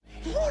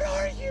What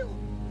are you?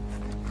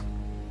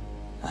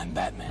 I'm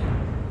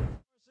Batman.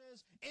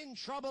 In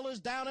Trouble is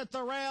down at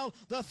the rail.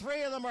 The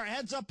three of them are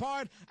heads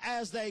apart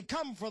as they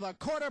come for the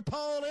quarter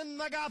pole in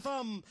the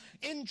Gotham.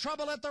 In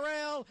Trouble at the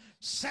rail.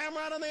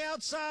 Samrat on the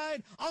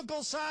outside.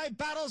 Uncle Si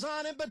battles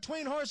on in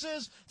between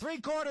horses.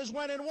 3/4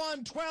 went in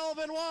 1, 12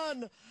 and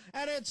 1.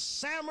 And it's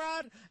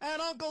Samrat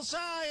and Uncle Si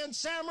and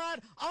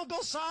Samrat,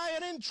 Uncle Si,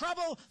 and In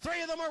Trouble.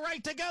 Three of them are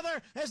right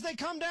together as they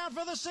come down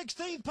for the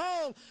 16th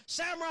pole.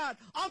 Samrat,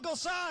 Uncle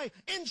Si,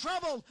 In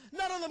Trouble.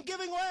 None of them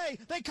giving way.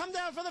 They come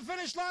down for the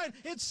finish line.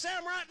 It's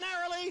Samrat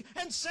narrowly,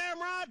 and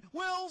Samrat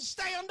will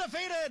stay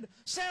undefeated.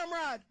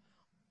 Samrat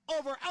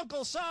over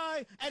Uncle Si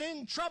and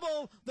In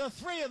Trouble. The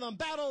three of them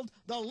battled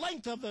the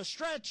length of the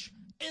stretch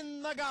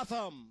in the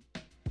Gotham.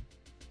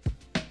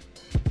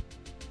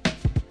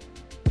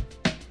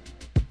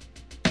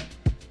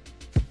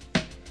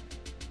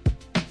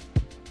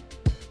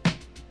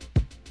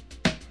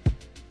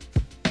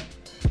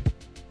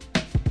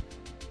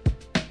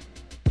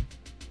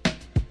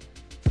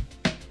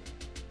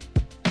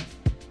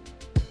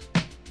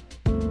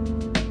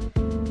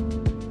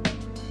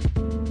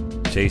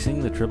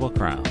 Chasing the Triple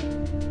Crown.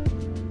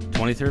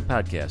 23rd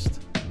podcast.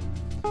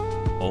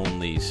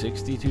 Only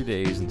 62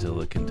 days until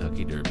the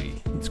Kentucky Derby.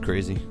 It's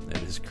crazy.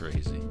 That is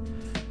crazy.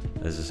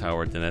 This is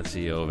Howard Dennett,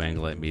 CEO of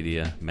Anglite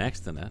Media. Max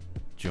Dennett,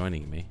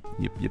 joining me,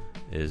 Yep.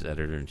 is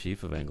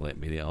editor-in-chief of Anglite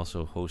Media,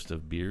 also host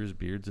of Beers,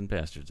 Beards, and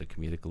Bastards, a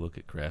comedic look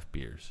at craft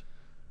beers.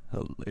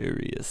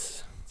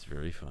 Hilarious. It's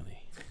very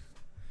funny.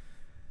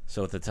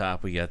 So at the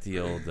top, we got the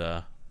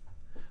old...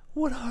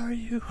 What are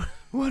you?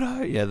 What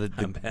are you? Yeah,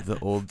 the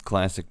old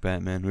classic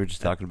Batman. We were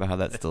just talking about how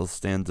that still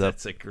stands up.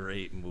 That's a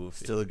great movie.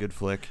 Still a good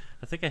flick.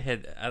 I think I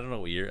don't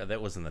know what year,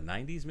 that was in the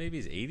 90s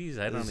maybe, 80s?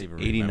 I don't even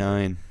remember.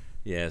 89.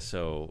 Yeah,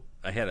 so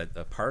I had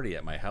a party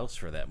at my house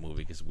for that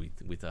movie because we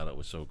thought it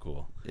was so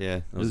cool.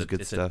 Yeah, it was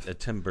good stuff. A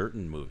Tim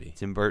Burton movie.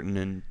 Tim Burton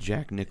and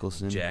Jack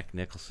Nicholson. Jack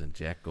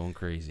going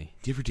crazy.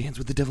 Do you ever dance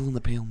with the devil in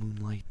the pale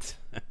moonlight?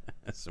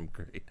 That's some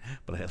great.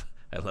 But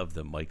I love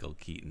the Michael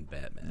Keaton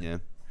Batman. Yeah,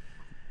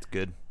 it's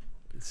good.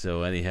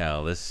 So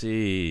anyhow, let's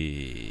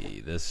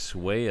see the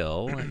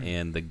Swale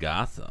and the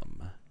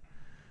Gotham,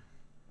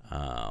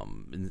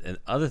 and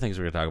other things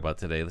we're going to talk about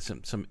today.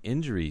 Some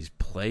injuries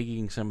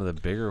plaguing some of the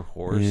bigger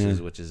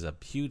horses, which is a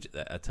huge.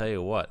 I tell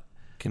you what.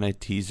 Can I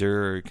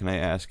teaser or can I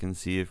ask and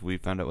see if we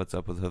found out what's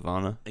up with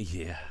Havana?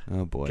 Yeah.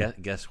 Oh boy.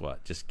 Guess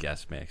what? Just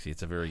guess, Maxie.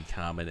 It's a very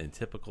common and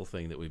typical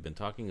thing that we've been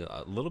talking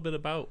a little bit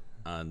about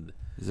on.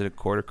 Is it a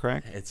quarter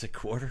crack? It's a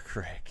quarter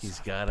crack. He's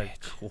got a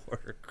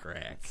quarter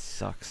crack.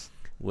 Sucks.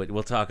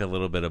 We'll talk a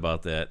little bit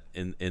about that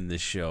in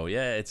this show.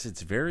 Yeah, it's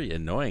very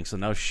annoying. So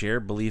now Share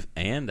Belief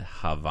and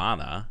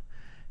Havana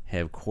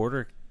have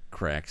quarter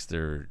cracks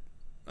they're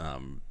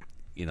trying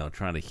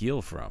to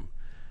heal from.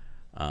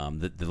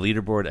 The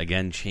leaderboard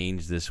again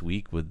changed this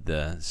week with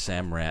the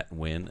Samrat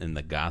win in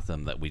the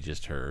Gotham that we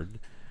just heard.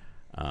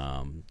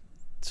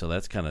 So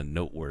that's kind of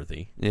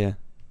noteworthy. Yeah.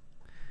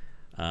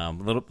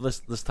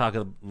 Let's talk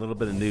a little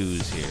bit of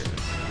news here.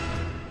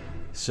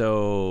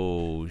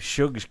 So,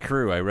 Shug's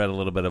Crew, I read a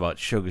little bit about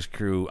Shug's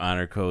Crew,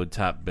 Honor Code,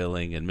 Top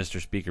Billing, and Mr.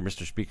 Speaker.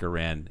 Mr. Speaker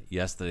ran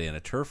yesterday in a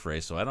turf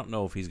race, so I don't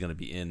know if he's going to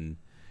be in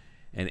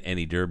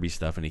any Derby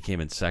stuff, and he came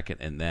in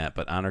second in that.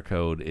 But Honor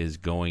Code is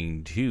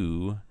going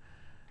to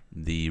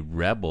the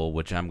Rebel,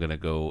 which I'm going to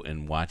go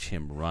and watch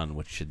him run,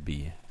 which should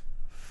be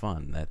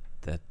fun.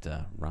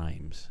 That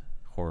rhymes.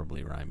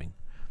 Horribly rhyming.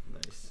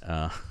 Nice.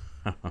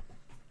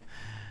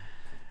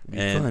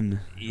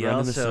 And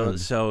fun.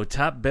 So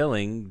Top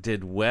Billing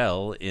did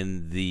well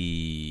in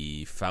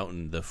the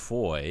Fountain de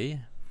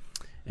Foy,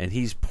 and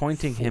he's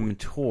pointing him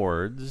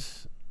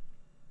towards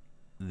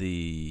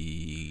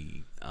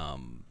the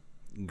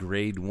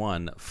Grade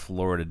 1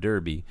 Florida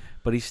Derby,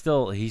 but he's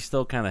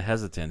still kind of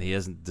hesitant. He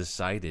hasn't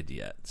decided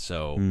yet.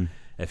 So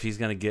if he's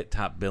going to get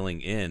Top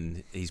Billing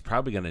in, he's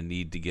probably going to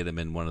need to get him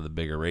in one of the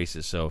bigger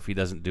races. So if he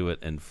doesn't do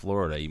it in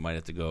Florida, you might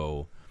have to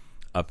go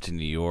up to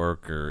New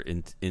York or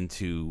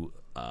into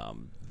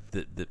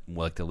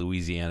like the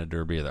Louisiana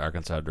Derby or the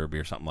Arkansas Derby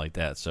or something like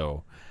that.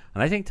 So,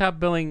 and I think Top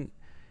Billing,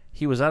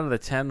 he was out of the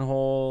 10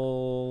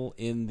 hole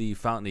in the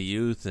Fountain of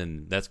Youth,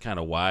 and that's kind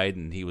of wide,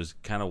 and he was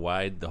kind of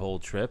wide the whole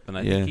trip, and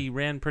I think he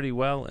ran pretty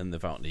well in the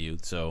Fountain of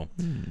Youth. So,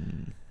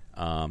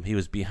 he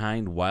was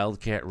behind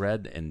Wildcat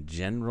Red and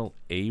General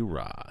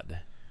A-Rod.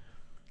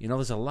 You know,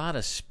 there's a lot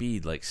of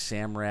speed, like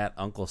Samrat,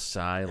 Uncle Si.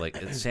 Like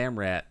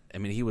Samrat, I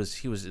mean, he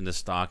was in the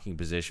stalking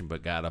position,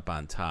 but got up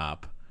on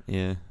top.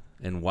 Yeah.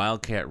 And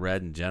Wildcat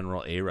Red and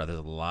General A-Rod, there's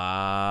a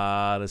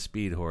lot of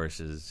speed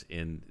horses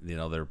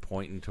they're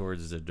pointing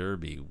towards the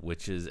Derby,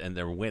 and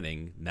they're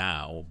winning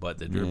now, but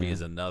the Derby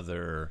is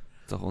another...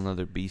 It's a whole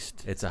nother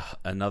beast. It's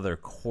another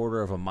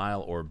quarter of a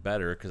mile or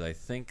better, because I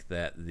think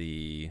that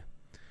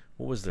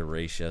what was the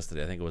race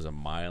yesterday? I think it was a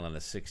mile and a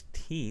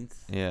 16th.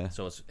 Yeah.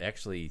 So it's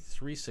actually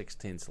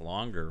 3/16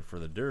 longer for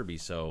the Derby.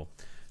 So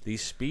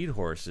these speed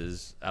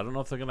horses, I don't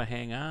know if they're going to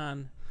hang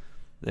on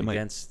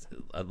against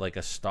like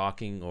a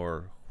stalking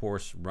or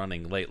horse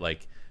running late.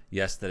 Like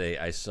yesterday,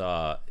 I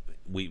saw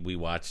we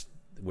watched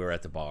we were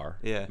at the bar.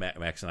 Yeah.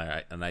 Max and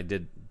I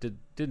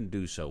didn't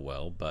do so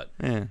well, but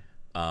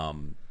Yeah.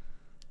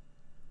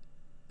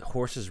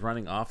 Horses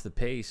running off the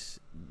pace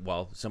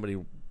while somebody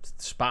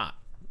Spot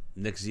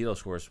Nick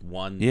Zito's horse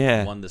won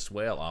the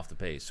Swale off the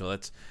pace. So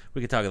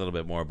we could talk a little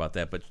bit more about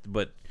that.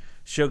 But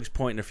Shug's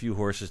pointing a few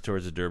horses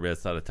towards the Derby. I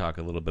thought I'd talk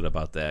a little bit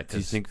about that. Do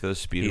you think those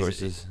speed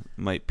horses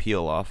might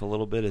peel off a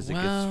little bit as it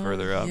gets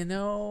further up?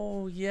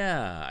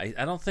 Yeah.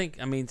 I don't think.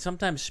 I mean,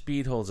 sometimes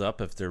speed holds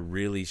up if they're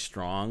really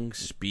strong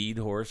speed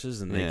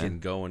horses and they can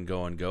go and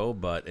go and go.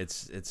 But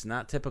it's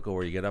not typical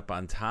where you get up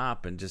on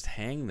top and just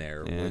hang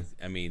there. Yeah.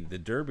 The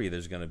Derby,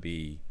 there's going to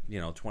be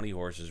 20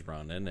 horses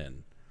running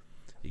and.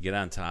 You get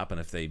on top,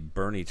 and if they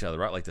burn each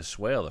other out, like the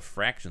Swale, the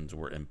fractions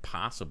were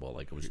impossible.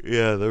 Like it was,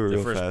 they were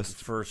real fast. fast.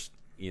 First,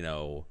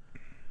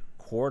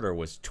 quarter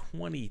was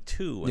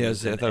 22. And I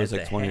thought it was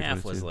like 20.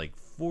 Half was like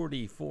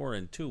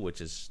 44-2,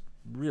 which is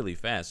really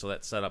fast. So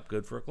that set up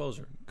good for a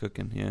closer.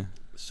 Cooking, yeah.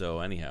 So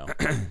anyhow,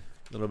 a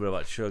little bit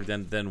about Shug.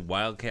 Then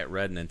Wildcat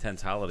Red and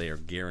Intense Holiday are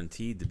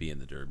guaranteed to be in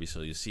the Derby.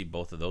 So you see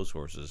both of those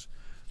horses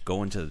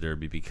go into the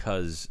Derby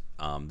because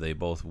they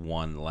both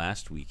won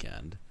last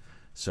weekend.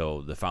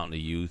 So the Fountain of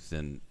Youth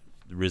and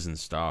Risen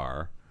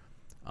Star,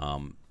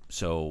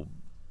 so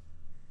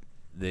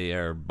they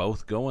are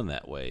both going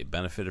that way.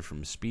 Benefited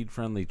from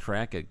speed-friendly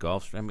track at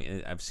Gulfstream. I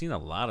mean, I've seen a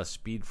lot of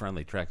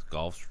speed-friendly tracks.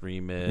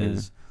 Gulfstream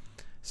is.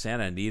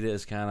 Santa Anita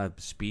is kind of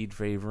speed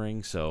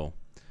favoring. So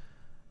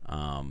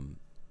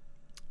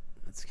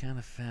it's kind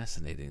of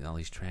fascinating. All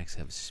these tracks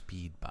have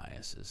speed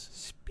biases.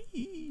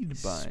 Speed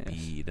bias.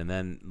 Speed. And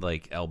then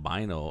like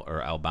Albino.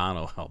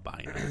 Albino.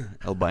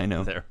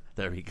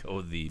 There we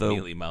go. The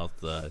mealy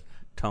mouth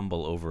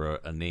tumble over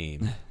a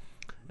name.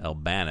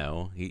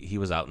 Albano. He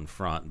was out in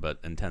front, but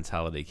Intense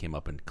Holiday came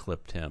up and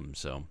clipped him.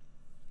 So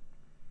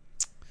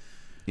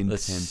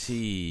let's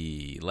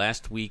see.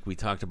 Last week we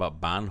talked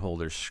about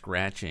Bondholder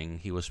scratching.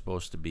 He was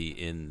supposed to be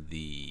in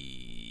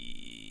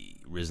the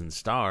Risen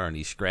Star, and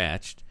he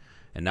scratched.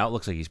 And now it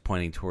looks like he's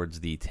pointing towards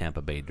the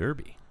Tampa Bay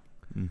Derby.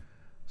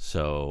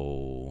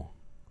 So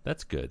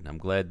that's good. I'm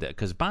glad that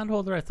because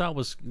Bondholder I thought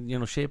was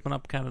shaping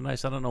up kind of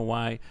nice. I don't know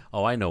why.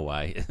 Oh, I know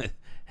why.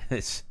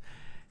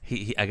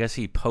 I guess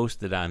he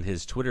posted on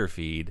his Twitter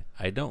feed.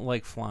 I don't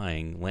like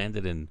flying.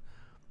 Landed in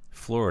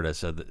Florida.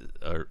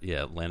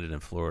 Landed in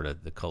Florida.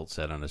 The Cult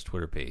said on his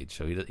Twitter page.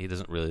 So he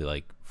doesn't really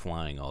like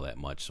flying all that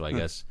much. So I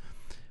guess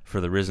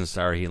for the Risen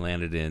Star he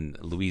landed in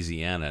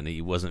Louisiana and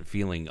he wasn't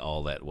feeling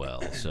all that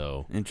well.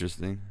 So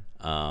interesting.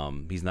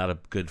 He's not a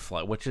good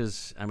fly, which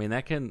is,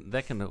 that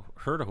can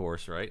hurt a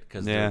horse, right?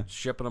 Because they're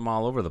shipping him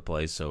all over the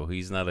place, so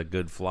he's not a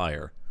good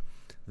flyer.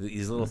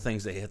 These little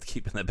things that you have to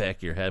keep in the back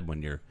of your head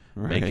when you're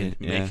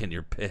making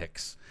your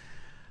picks.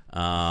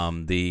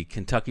 The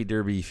Kentucky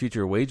Derby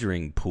future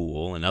wagering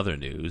pool. In other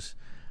news,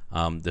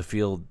 the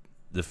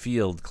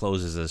field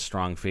closes as a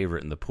strong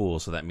favorite in the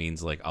pool, so that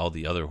means like all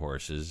the other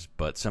horses,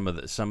 but some of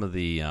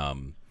the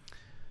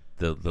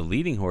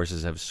leading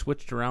horses have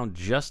switched around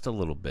just a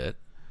little bit.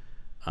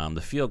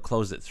 The field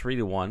closed at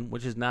 3-1,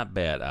 which is not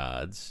bad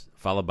odds,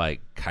 followed by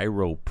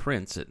Cairo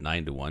Prince at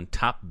 9-1.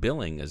 Top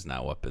Billing is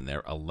now up in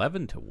there,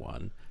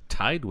 11-1,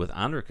 tied with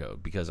Honor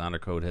Code because Honor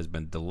Code has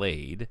been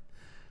delayed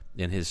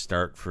in his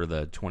start for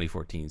the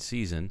 2014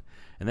 season.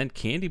 And then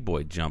Candy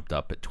Boy jumped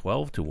up at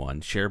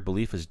 12-1. Share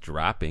Belief is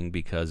dropping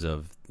because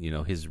of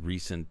his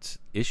recent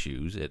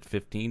issues at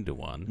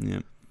 15-1.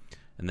 Yep.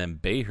 And then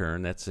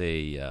Bayern, that's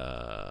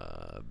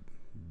a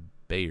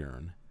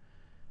Bayern.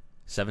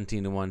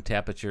 17-1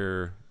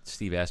 Tapiture,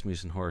 Steve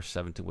Asmussen horse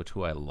 17,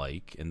 who I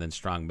like, and then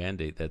Strong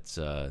Mandate, that's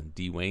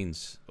D.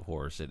 Wayne's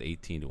horse at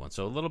 18-1.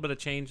 So a little bit of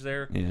change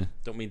there. Yeah.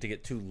 Don't mean to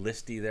get too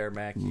listy there,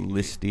 Mac.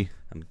 Listy.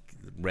 I'm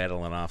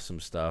rattling off some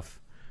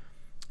stuff.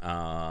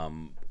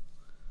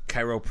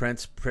 Cairo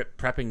Prince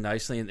prepping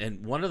nicely,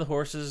 and one of the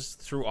horses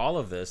through all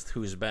of this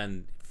who's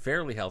been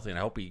fairly healthy, and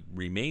I hope he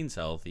remains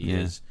healthy,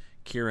 is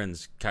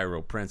Kieran's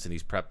Cairo Prince, and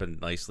he's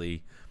prepping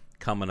nicely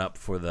coming up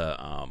for the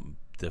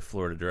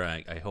Florida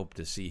Derby. I hope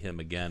to see him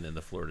again in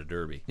the Florida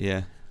Derby.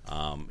 Yeah.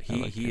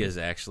 He is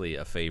actually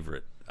a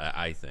favorite.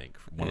 I think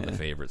one of the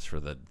favorites for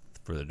the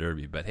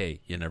Derby. But hey,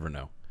 you never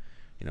know.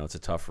 It's a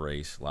tough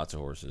race, lots of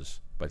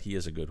horses, but he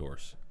is a good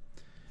horse,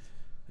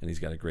 and he's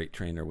got a great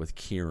trainer with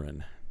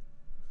Kieran.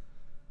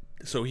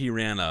 So he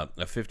ran a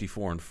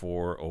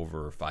 54-4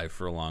 over 5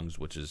 furlongs,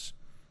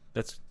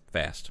 that's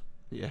fast.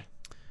 Yeah.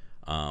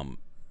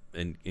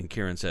 And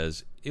Kieran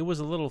says it was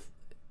a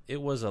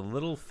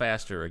little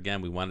faster.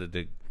 Again, we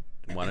wanted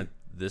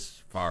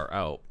this far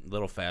out, a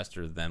little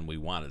faster than we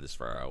wanted this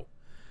far out.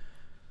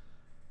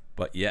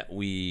 But yet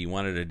we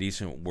wanted a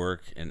decent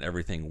work, and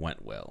everything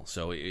went well.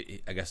 So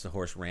I guess the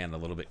horse ran a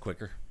little bit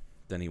quicker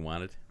than he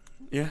wanted.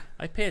 Yeah.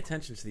 I pay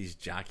attention to these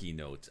jockey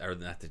notes, or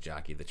not the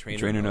jockey, the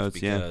trainer notes,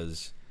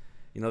 because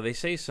they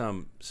say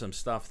some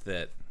stuff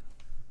that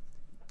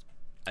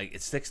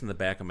it sticks in the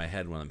back of my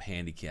head when I'm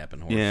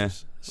handicapping horses. Yeah.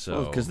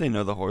 So because they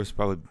know the horse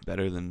probably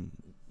better than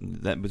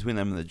that. Between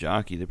them and the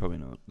jockey, they probably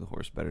know the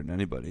horse better than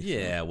anybody.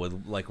 Yeah, with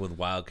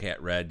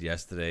Wildcat Red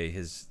yesterday,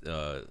 his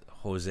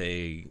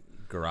Jose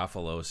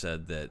Garofalo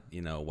said that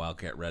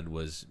Wildcat Red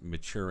was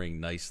maturing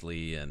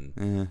nicely,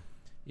 and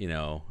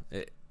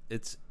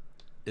it's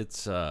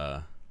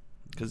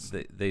because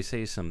they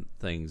say some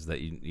things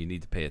that you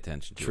need to pay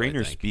attention to.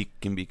 Trainer speak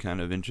can be kind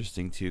of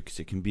interesting too, because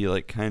it can be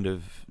like kind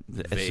of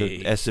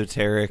vague,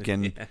 esoteric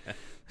and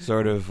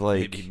sort of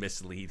like maybe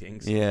misleading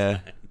sometimes. Yeah.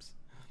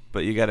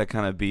 But you got to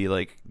kind of be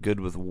like good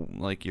with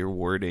like your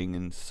wording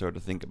and sort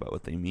of think about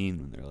what they mean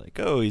when they're like,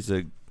 "Oh, he's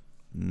a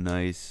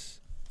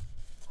nice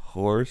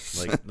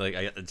horse." like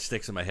it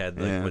sticks in my head,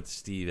 like what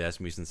Steve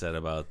Asmussen said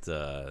about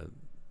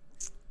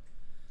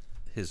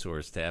his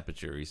horse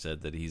Tapiture. He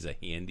said that he's a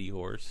handy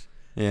horse,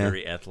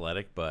 very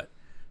athletic. But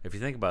if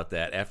you think about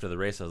that, after the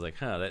race, I was like,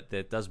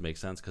 that does make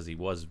sense, because he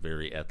was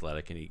very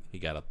athletic and he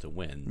got up to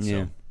win.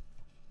 Yeah,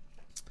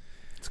 so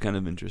it's kind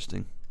of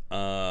interesting.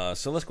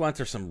 So let's go on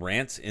to some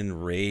rants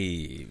and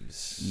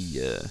raves.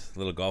 Yeah.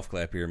 Little golf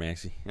clap here,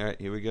 Maxie. All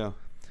right, here we go.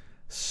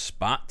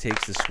 Spot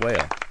takes the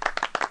swale.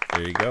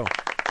 There you go.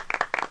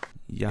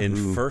 Yahoo.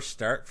 And first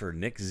start for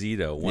Nick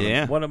Zito.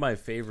 One of my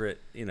favorite,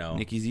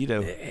 Nicky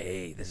Zito.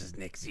 Hey, this is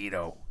Nick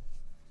Zito.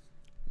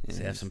 Let's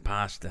have some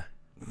pasta.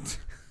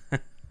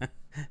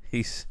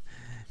 He's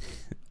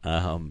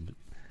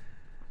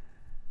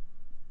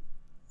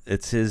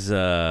it's his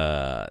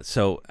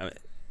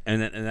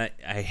And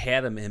I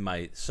had him in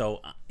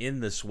in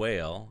the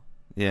swale,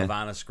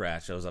 Havana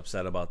scratch. I was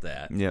upset about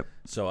that. Yep.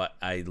 So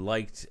I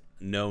liked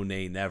No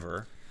Nay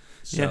Never.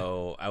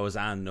 So I was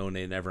on No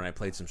Nay Never, and I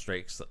played some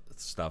straight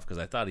stuff because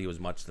I thought he was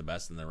much the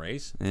best in the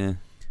race. Yeah.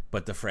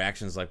 But the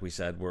fractions, like we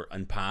said, were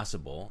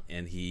impossible,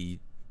 and he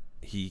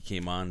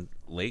came on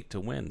late to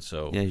win.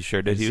 So yeah, he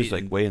sure did. He was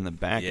like way in the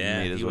back. Yeah, and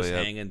made his he was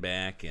way hanging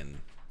back, and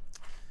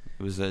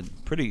it was a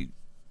pretty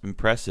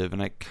impressive.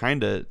 And I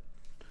kind of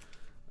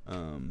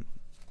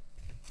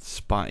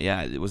spot.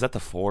 Yeah, was that the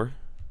 4?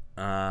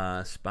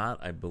 Spot,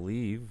 I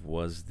believe,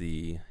 was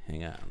the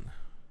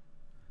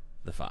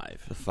the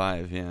 5. The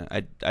 5, yeah.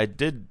 I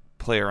did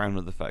play around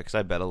with the 5 because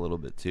I bet a little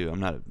bit too. I'm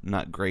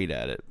not great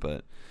at it,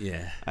 but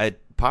yeah, I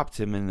popped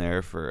him in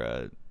there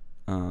for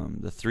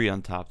the 3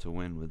 on top to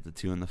win with the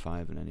 2 and the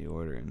 5 in any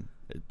order,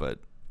 but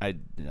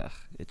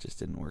it just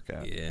didn't work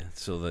out. Yeah,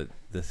 so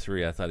the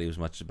 3, I thought he was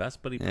much the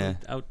best, but he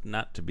proved out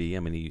not to be.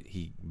 I mean,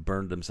 he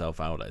burned himself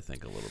out, I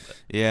think, a little bit.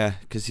 Yeah,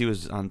 because he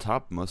was on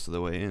top most of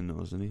the way in,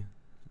 wasn't he?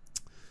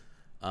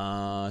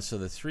 So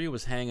the 3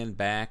 was hanging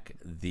back.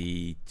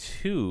 The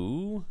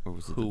 2, or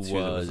was it who the 2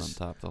 was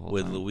on top the whole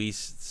with time?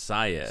 Luis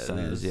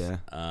Saez, yeah.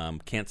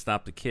 Can't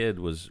Stop the Kid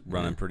was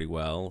running pretty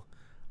well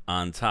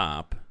on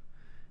top,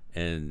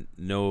 and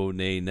No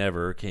Nay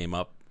Never came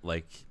up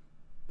like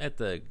at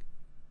the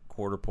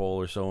quarter pole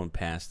or so and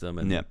passed him,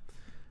 and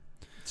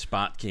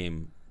Spot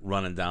came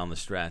running down the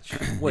stretch,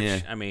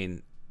 which I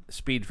mean,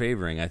 speed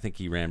favoring, I think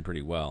he ran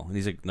pretty well, and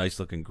he's a nice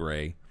looking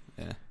gray.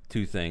 Yeah.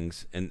 2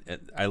 things, and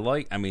I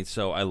like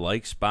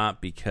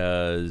Spot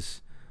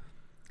because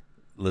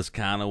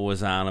Lizcano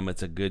was on him.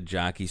 It's a good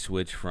jockey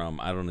switch from,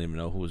 I don't even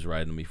know who was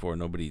riding him before.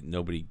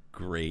 Nobody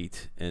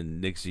great,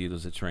 and Nick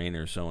Zito's a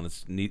trainer, so when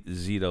it's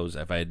Zito's,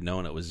 if I had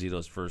known it was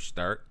Zito's first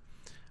start,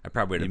 I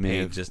probably would have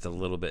paid just a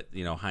little bit.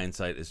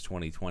 Hindsight is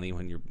 20/20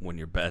 when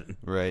you're betting,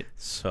 right?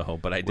 So,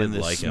 but I did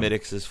like him. When the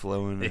Smittix is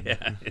flowing,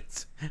 yeah,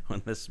 it's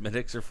when the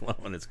Smittix are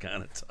flowing, it's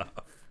kind of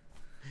tough.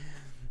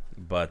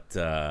 But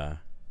I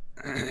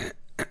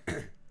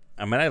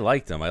mean, I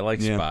liked him. I like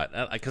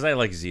Spot because I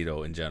like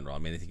Zito in general. I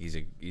mean, I think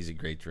he's a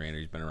great trainer.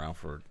 He's been around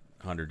for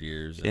 100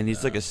 years, and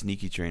he's like a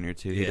sneaky trainer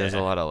too. He does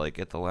a lot of like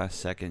at the last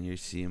second you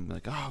see him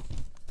like, oh,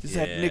 is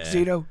that Nick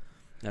Zito?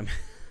 I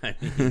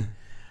mean,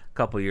 a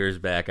couple years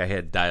back, I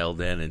had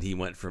dialed in, and he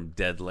went from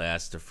dead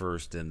last to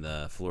first in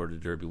the Florida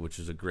Derby, which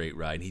was a great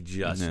ride. He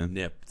just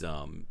nipped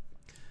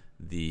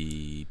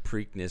the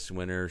Preakness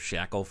winner,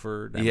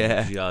 Shackelford. I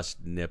mean,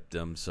 just nipped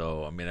him.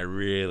 So, I mean, I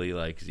really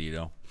like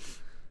Zito.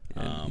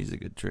 Yeah, he's a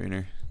good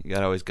trainer. You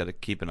always got to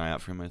keep an eye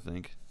out for him, I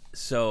think.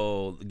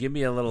 So, give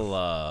me a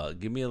little,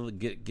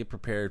 get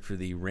prepared for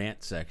the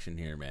rant section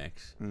here,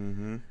 Max.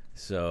 Mm-hmm.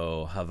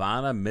 So,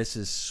 Havana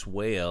misses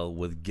Swale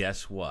with,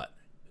 guess what?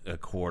 A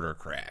quarter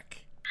crack.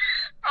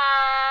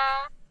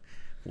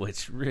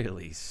 Which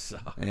really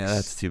sucks. Yeah,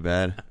 that's too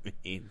bad. I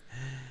mean,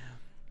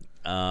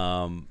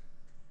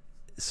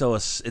 so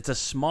it's a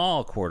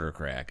small quarter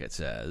crack, it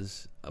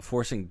says,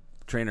 forcing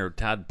trainer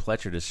Todd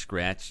Pletcher to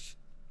scratch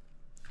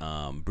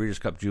Breeders'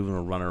 Cup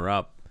Juvenile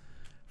runner-up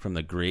from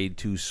the Grade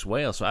 2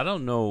 Swale. So I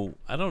don't know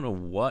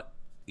what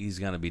he's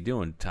going to be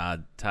doing.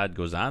 Todd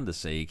goes on to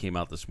say he came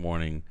out this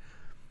morning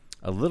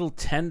a little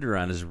tender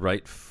on his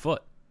right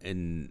foot,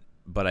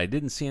 but I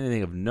didn't see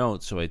anything of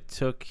note, so I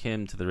took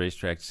him to the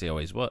racetrack to see how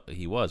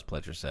he was,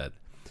 Pletcher said.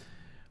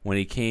 When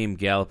he came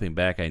galloping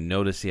back, I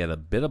noticed he had a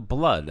bit of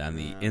blood on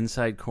the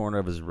inside corner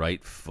of his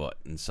right foot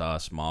and saw a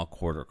small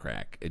quarter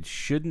crack. It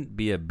shouldn't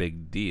be a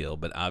big deal,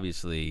 but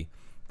obviously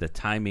the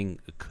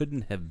timing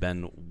couldn't have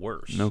been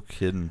worse. No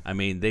kidding. I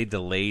mean, they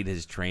delayed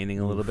his training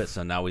a little bit,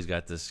 so now he's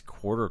got this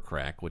quarter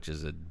crack, which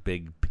is a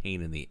big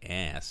pain in the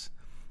ass.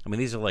 I mean,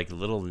 these are like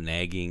little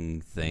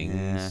nagging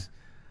things.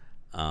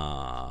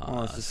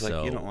 Well, it's just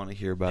like you don't want to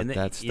hear about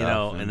that stuff. You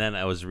know, and then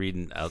I was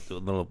reading out a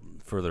little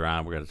further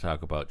on. We're going to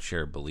talk about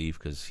Shared Belief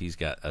because he's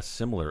got a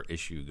similar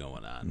issue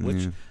going on,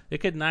 which it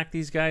could knock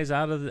these guys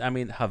out of. I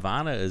mean,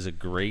 Havana is a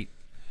great.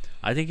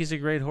 I think he's a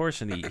great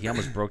horse, and he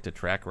almost broke the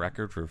track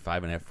record for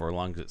 5.5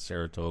 furlongs at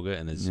Saratoga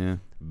and his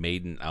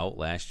maiden out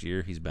last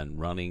year. He's been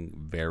running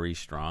very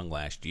strong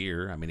last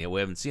year. I mean, we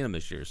haven't seen him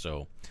this year,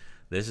 so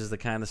this is the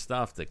kind of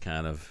stuff that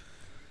kind of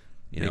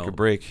make or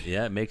break.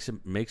 Yeah, it makes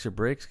or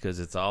breaks because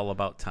it's all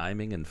about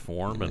timing and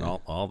form and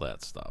all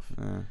that stuff.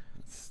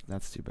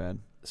 That's too bad.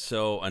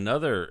 So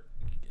another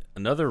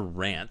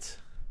rant.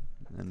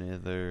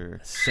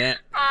 Sam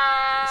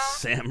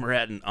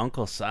Rat and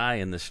Uncle Si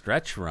in the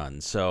stretch run.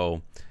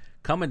 So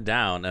coming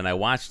down, and I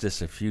watched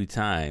this a few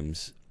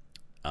times.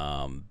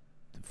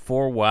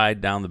 4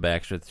 wide down the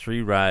backstretch,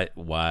 3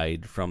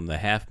 wide from the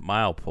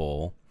half-mile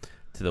pole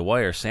to the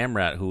wire. Sam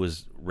Rat, who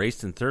was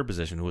raced in third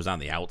position, who was on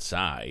the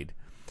outside,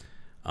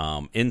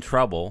 in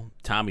trouble.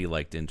 Tommy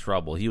liked in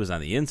trouble. He was on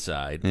the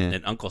inside,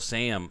 and Uncle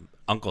Si.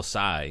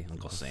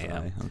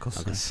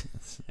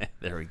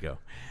 There we go.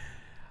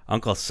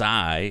 Uncle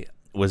Si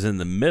was in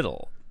the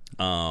middle.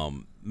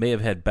 May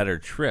have had better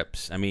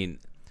trips. I mean,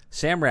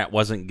 Sam Rat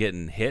wasn't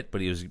getting hit,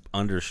 but he was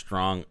under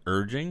strong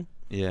urging.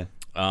 Yeah.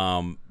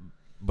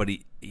 But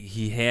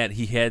he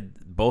had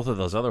both of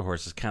those other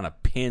horses kind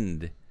of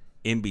pinned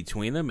in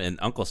between them, and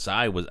Uncle Si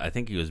I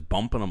think he was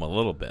bumping them a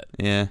little bit.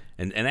 Yeah.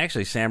 And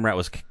actually Sam Rat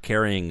was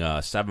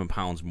carrying 7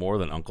 pounds more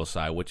than Uncle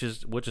Si, which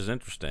is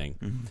interesting.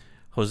 Mm-hmm.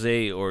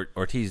 Jose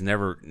Ortiz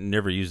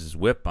never uses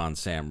whip on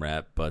Sam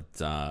Rat,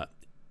 but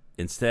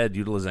instead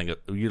utilizing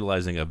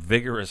a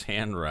vigorous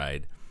hand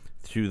ride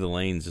through the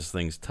lanes as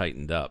things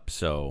tightened up.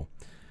 So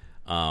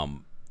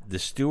the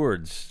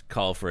stewards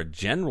called for a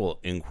general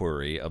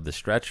inquiry of the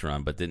stretch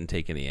run, but didn't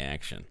take any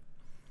action.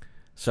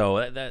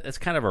 So that's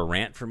kind of a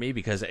rant for me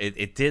because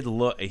it did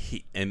look.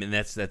 I mean,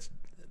 that's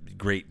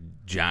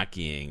great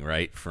jockeying,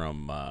 right?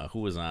 From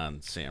who was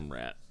on Sam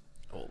Rat?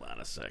 Hold on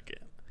a second.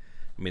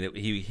 I mean,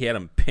 he had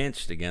him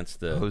pinched against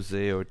the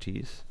Jose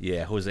Ortiz.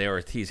 Yeah, Jose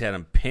Ortiz had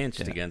him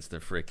pinched against the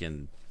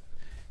frickin',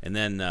 and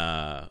then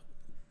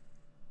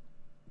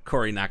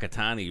Corey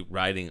Nakatani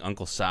riding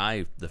Uncle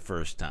Si the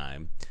first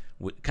time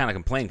kind of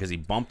complained because he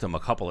bumped him a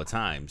couple of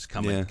times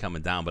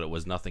coming down, but it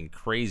was nothing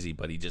crazy.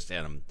 But he just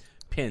had him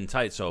pinned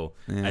tight. So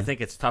I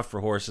think it's tough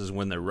for horses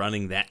when they're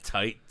running that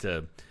tight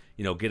to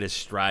get his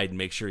stride and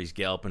make sure he's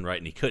galloping right.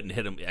 And he couldn't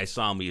hit him. I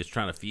saw him; he was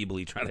trying to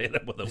hit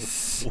him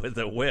with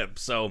a whip.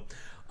 So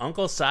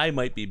Uncle Si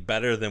might be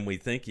better than we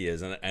think he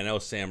is. And I know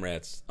Sam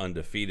Rat's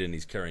undefeated and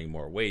he's carrying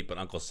more weight, but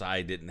Uncle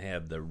Si didn't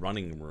have the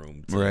running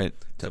room to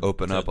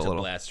open up a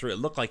little. Blast through. It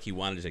looked like he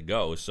wanted to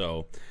go.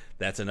 So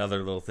that's another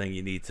little thing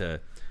you need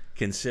to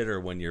consider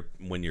when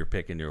you're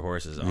picking your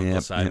horses. Uncle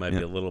Si might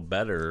be a little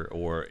better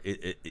or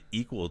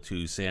equal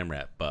to Sam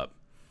Rat, but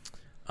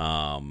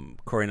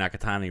Corey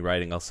Nakatani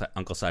riding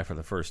Uncle Si for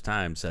the first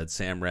time said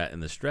Sam Rat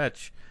in the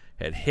stretch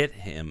had hit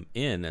him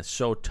in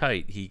so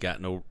tight he's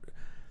got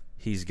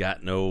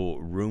no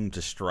room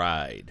to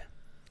stride.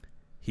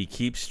 He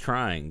keeps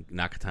trying,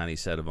 Nakatani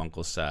said of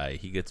Uncle Si.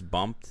 He gets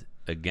bumped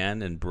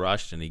again and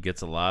brushed, and he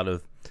gets a lot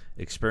of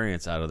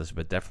experience out of this,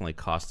 but definitely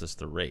cost us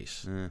the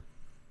race.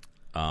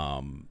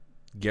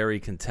 Gary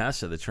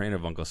Contessa, the trainer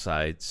of Uncle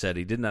Si, said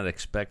he did not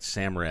expect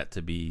Sam Rat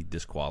to be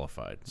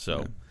disqualified.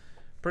 So,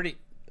 pretty.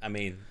 I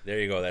mean, there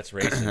you go. That's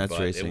racing. That's but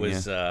racing.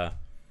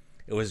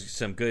 It was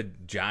some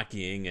good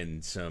jockeying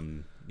and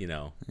some,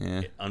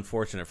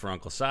 unfortunate for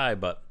Uncle Si,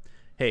 but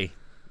hey,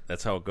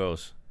 that's how it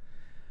goes.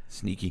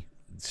 Sneaky,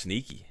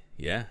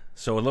 yeah.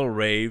 So a little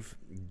rave.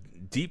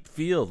 Deep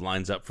Field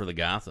lines up for the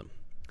Gotham.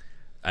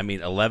 I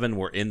mean, 11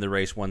 were in the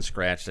race, 1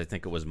 scratched. I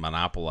think it was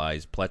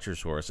monopolized,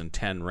 Pletcher's horse, and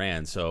 10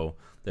 ran. So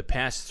the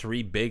past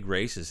 3 big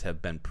races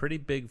have been pretty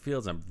big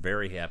fields. I'm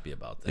very happy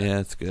about that. Yeah,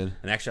 that's good.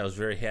 And actually, I was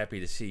very happy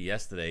to see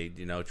yesterday.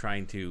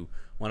 Trying to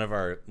one of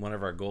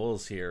our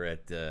goals here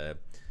at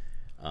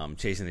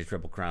Chasing the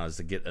Triple Crown is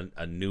to get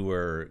a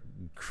newer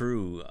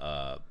crew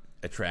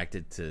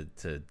attracted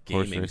to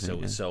gaming.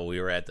 Racing, so we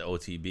were at the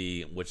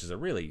OTB, which is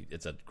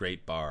it's a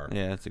great bar.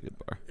 Yeah, it's a good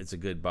bar. It's a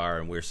good bar,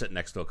 and we were sitting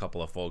next to a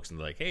couple of folks, and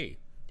they're like, "Hey,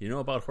 do you know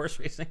about horse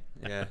racing?"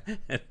 Yeah.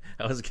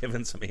 I was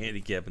given some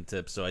handicapping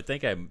tips, so I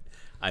think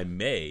I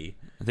may.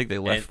 I think they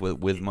left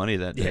with money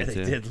that day. Yeah, they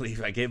too. did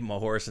leave. I gave him a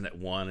horse, and it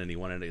won, and he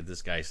wanted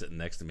this guy sitting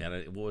next to me.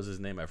 What was his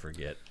name? I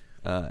forget.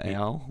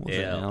 Al.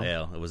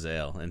 Al. It was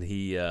Al, and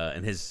he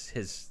and his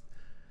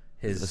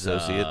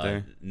associate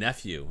there,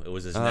 nephew. It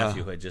was his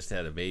nephew who had just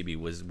had a baby,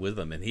 was with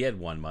him, and he had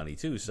won money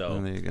too.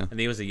 So there you go. And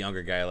he was a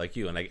younger guy like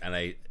you, and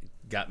I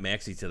got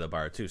Maxie to the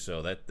bar too.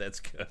 So that's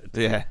good.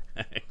 Yeah,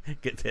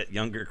 get that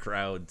younger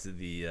crowd to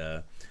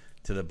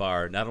the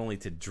bar, not only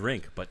to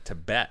drink but to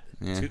bet.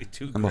 Yeah.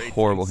 Two I'm a great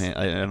horrible things.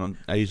 hand.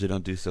 I usually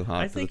don't do so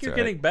hot. I think you're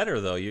getting better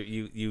though.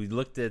 You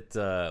looked at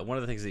one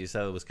of the things that you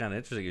said that was kind of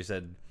interesting. You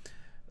said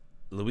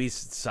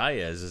Luis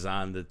Saez is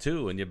on the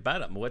 2, and you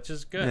bet him, which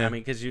is good. Yeah. I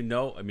mean, because you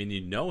know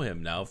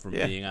him now from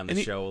being on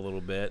the show a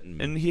little bit,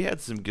 and he had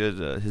some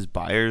good. His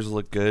buyers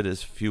look good.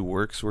 His few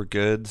works were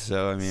good.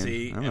 So I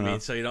mean, I know.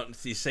 So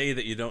you say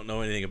that you don't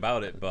know anything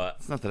about it, but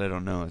it's not that I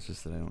don't know. It's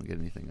just that I don't get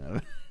anything out of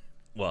it.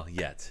 Well,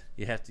 yet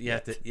you have to. Yeah,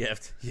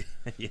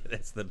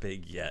 that's the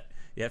big yet.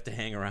 You have to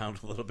hang around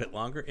a little bit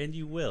longer, and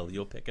you will.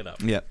 You'll pick it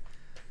up. Yeah,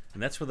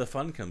 and that's where the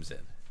fun comes in.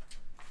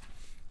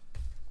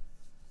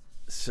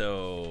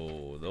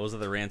 So those are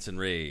the rants and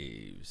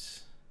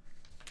raves.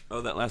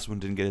 Oh, that last one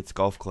didn't get its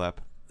golf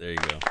clap. There you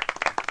go.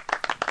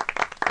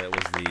 That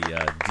was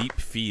the deep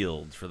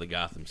field for the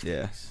Gotham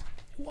Stakes.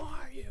 Yeah. Who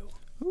are you?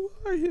 Who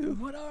are you?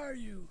 What are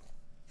you?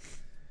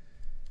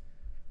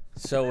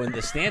 So in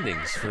the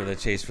standings for the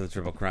chase for the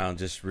Triple Crown,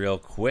 just real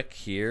quick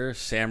here,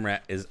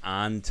 Samrat is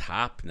on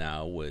top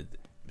now with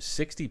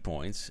 60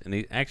 points, and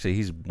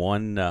he's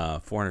won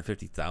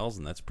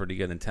 $450,000. That's pretty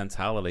good. Intense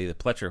Holiday, the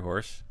Pletcher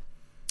horse,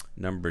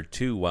 number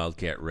 2,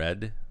 Wildcat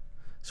Red.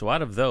 So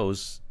out of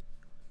those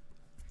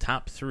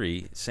top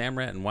 3,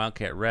 Samrat and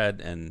Wildcat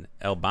Red, and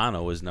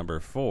Albano is number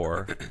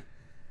 4.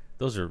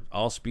 Those are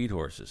all speed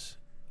horses.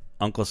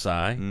 Uncle Si,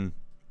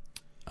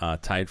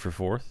 tied for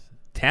 4th.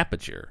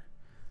 Tapiture,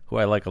 who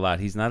I like a lot.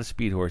 He's not a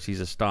speed horse.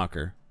 He's a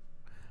stalker.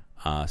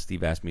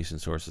 Steve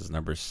Asmussen's horse is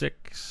number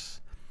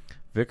 6.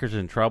 Vickers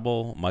in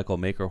Trouble. Michael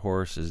Maker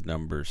horse is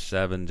number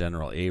 7.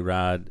 General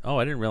A-Rod. Oh,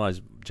 I didn't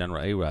realize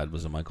General A-Rod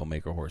was a Michael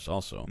Maker horse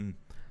also.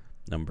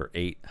 Number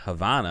 8.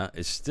 Havana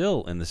is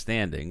still in the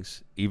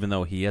standings, even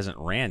though he hasn't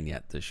ran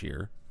yet this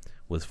year,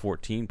 with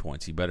 14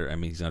 points. He's going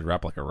to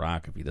drop like a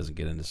rock if he doesn't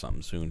get into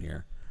something soon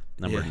here.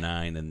 Number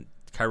 9. And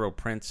Cairo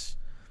Prince,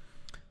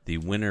 the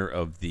winner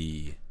of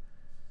the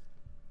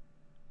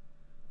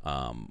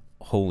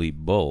Holy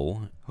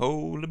Bull.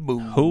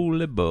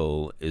 Holy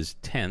Bull is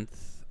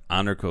 10th.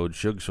 Honor Code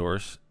Shug's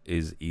horse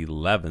is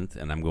 11th,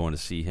 and I'm going to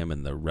see him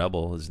in the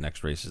Rebel. His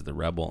next race is the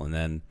Rebel, and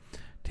then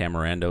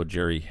Tamarando,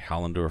 Jerry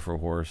Hollendorfer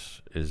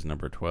horse is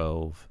number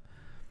 12.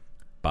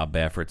 Bob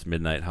Baffert's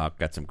Midnight Hawk.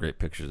 Got some great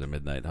pictures of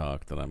Midnight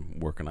Hawk that I'm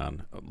working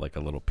on, like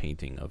a little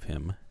painting of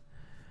him.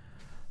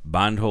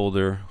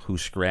 Bondholder, who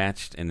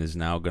scratched and is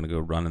now going to go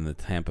run in the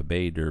Tampa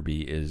Bay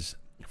Derby, is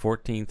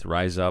 14th.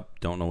 Rise Up.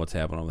 Don't know what's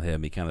happening with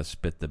him. He kind of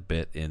spit the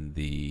bit in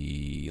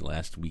the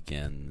last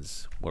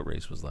weekend's. What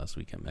race was last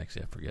weekend,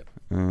 Maxie? I forget.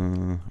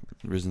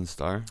 Risen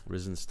Star.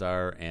 Risen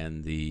Star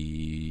and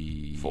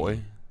the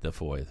Foy. The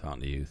Foy,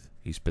 Fountain of Youth.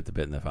 He spit the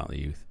bit in the Fountain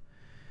of Youth.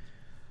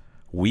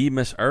 We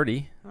Miss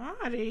Artie.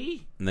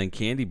 And then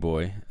Candy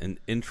Boy. And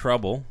In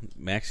Trouble,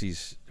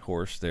 Maxie's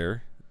horse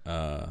there.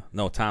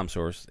 No, Tom's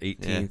horse.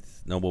 18th. Yeah.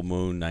 Noble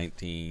Moon,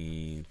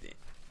 19th.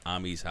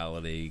 Ami's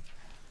Holiday.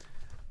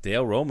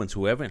 Dale Romans,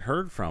 who I haven't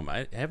heard from.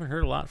 I haven't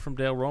heard a lot from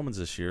Dale Romans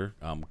this year.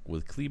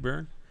 With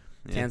Cleburne.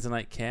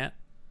 Tanzanite Cat.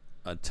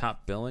 A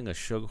top billing. A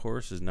Shug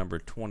horse is number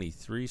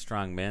 23.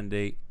 Strong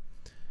Mandate.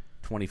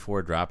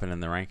 24, dropping in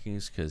the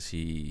rankings because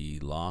he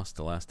lost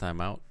the last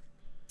time out.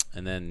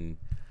 And then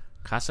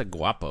Casa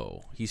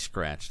Guapo, he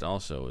scratched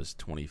also, is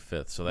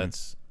 25th. So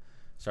that's,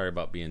 sorry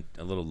about being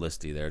a little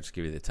listy there. Just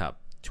give you the top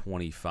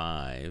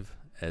 25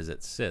 as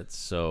it sits.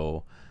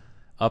 So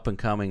up and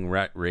coming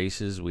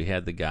races, we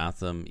had the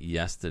Gotham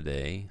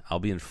yesterday. I'll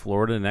be in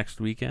Florida next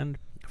weekend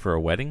for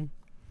a wedding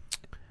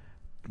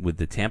with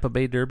the Tampa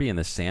Bay Derby and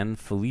the San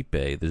Felipe.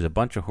 There's a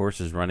bunch of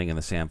horses running in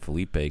the San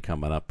Felipe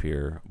coming up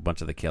here. A bunch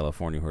of the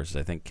California horses.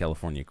 I think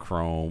California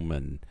Chrome,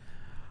 and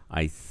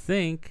I'm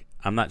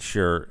not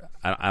sure.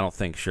 I don't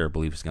think Sure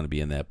Belief is going to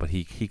be in that, but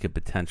he could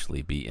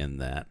potentially be in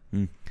that.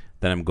 Then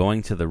I'm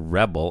going to the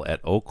Rebel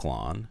at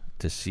Oaklawn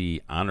to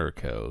see Honor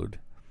Code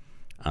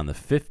on the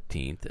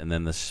 15th, and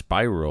then the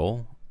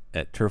Spiral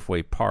at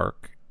Turfway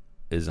Park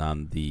is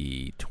on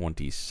the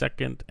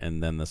 22nd,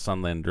 and then the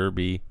Sunland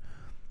Derby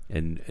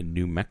in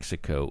New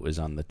Mexico is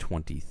on the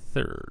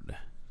 23rd.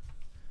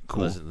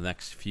 Cool. So those are the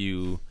next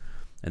few,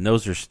 and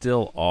those are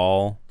still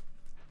all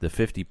the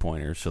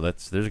 50-pointers. So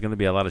there's going to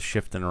be a lot of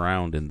shifting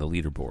around in the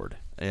leaderboard.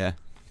 Yeah,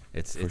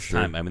 it's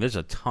sure. Time. I mean, there's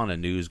a ton of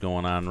news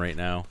going on right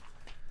now.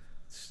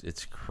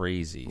 It's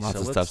crazy. Lots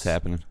of stuff's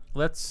happening.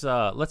 Let's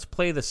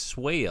play the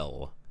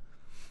Swale,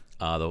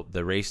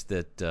 the race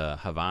that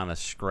Havana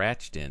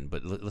scratched in.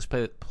 But let's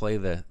play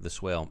the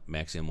Swale,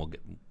 Maxie, and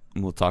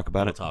we'll talk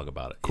about it. We'll talk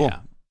about it. Cool. Yeah.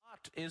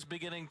 Is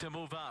beginning to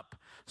move up.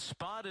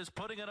 Spot is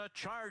putting in a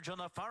charge on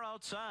the far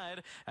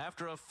outside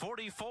after a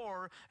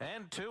 44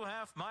 and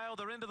 2.5 mile.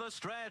 They're into the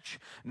stretch.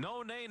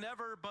 No Nay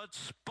Never, but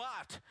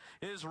Spot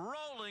is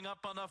rolling up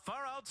on the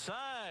far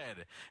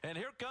outside. And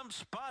here comes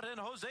Spot and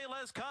Jose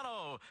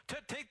Lescano to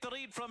take the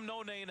lead from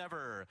No Nay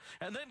Never.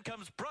 And then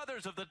comes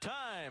Brothers of the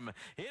Time.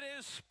 It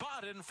is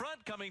Spot in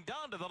front coming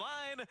down to the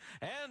line,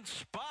 and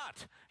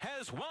Spot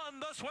has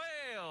won the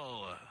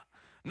Swale.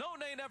 No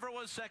Nay Never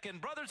was second,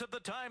 Brothers of the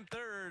Time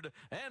third,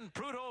 and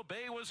Prudhoe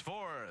Bay was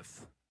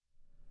fourth.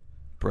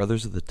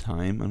 Brothers of the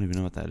Time? I don't even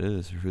know what that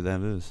is or who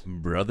that is.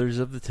 Brothers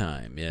of the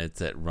Time. Yeah, it's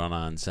that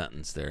run-on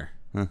sentence there.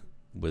 Huh.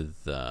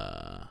 With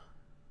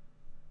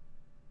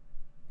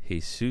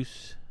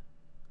Jesus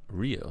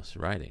Rios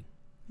riding.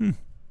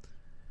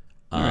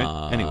 All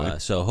right. Anyway.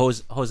 So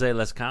Jose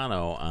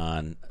Lezcano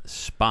on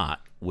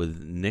Spot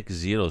with Nick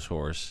Zito's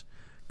horse,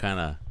 kind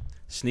of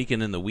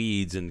sneaking in the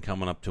weeds and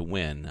coming up to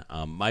win.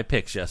 My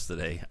picks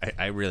yesterday,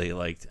 I really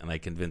liked, and I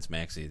convinced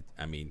Maxie.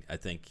 I mean, I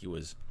think he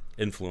was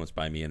influenced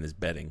by me in his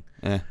betting.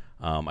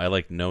 I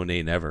liked No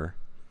Nay Never.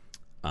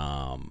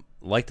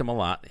 Liked him a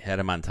lot. Had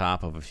him on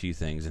top of a few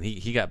things, and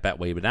he got bet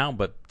way down.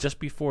 But just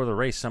before the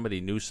race,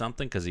 somebody knew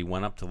something because he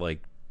went up to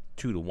like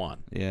 2-1.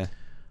 Yeah.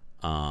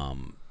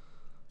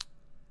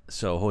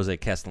 So Jose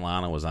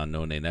Castellano was on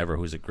No Nay Never,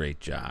 who's a great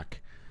jock.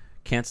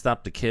 Can't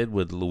Stop the Kid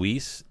with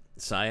Luis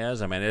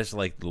Saez. I mean, I just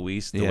like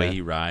Luis, the way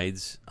he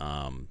rides.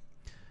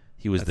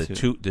 He was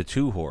the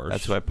two horse.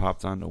 That's who I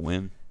popped on to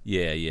win.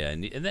 Yeah,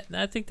 and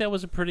I think that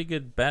was a pretty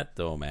good bet,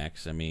 though,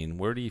 Max. I mean,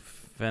 where did he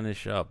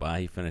finish up?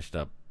 He finished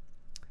up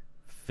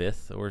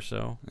 5th or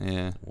so.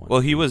 Yeah. One,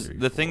 well, he two, was three,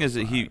 the four, thing is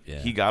that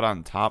five, he got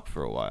on top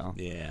for a while.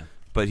 Yeah.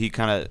 But he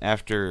kind of,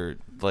 after,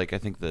 like, I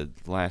think the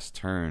last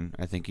turn,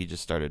 I think he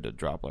just started to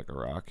drop like a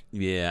rock.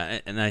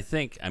 Yeah, and I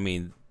think, I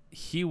mean,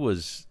 he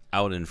was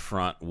out in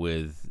front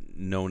with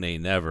No Nay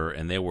Never,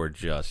 and they were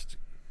just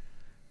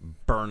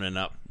burning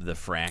up the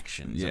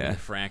fractions. Yeah. I mean, the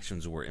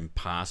fractions were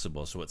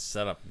impossible, so it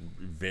set up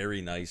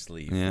very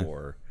nicely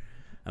for...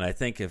 And I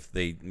think if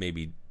they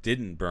maybe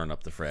didn't burn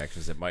up the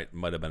fractions, it might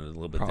have been a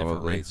little bit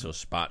different rate. So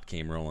Spot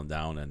came rolling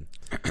down and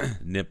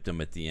nipped him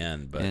at the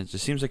end. But it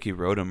just seems like he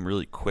rode him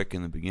really quick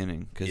in the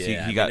beginning because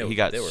he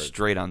got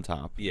straight on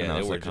top. Yeah, and I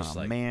was they were like, just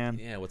oh, man.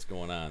 Yeah, what's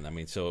going on? I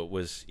mean, so it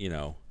was,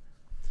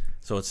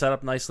 so it set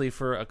up nicely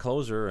for a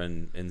closer,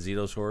 and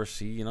Zito's horse,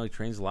 he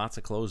trains lots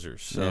of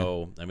closers.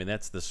 So I mean,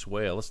 that's the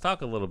swale. Let's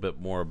talk a little bit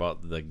more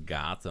about the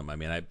Gotham. I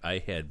mean, I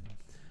had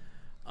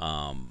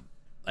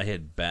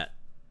bet.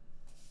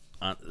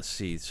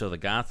 So the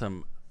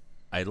Gotham,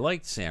 I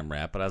liked Sam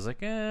Rapp, but I was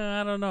like,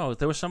 I don't know.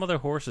 There were some other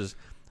horses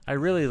I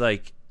really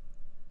like.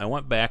 I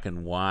went back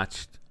and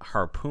watched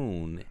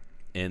Harpoon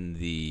in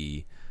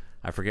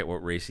I forget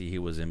what race he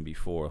was in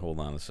before.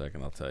 Hold on a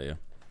second, I'll tell you.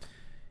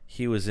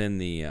 He was in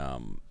the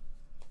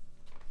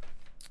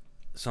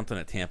something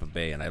at Tampa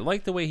Bay, and I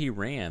liked the way he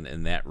ran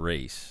in that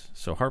race.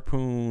 So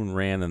Harpoon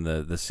ran in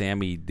the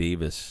Sammy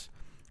Davis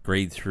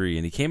Grade 3,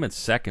 and he came in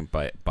second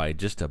by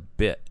just a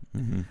bit.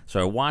 Mm-hmm. So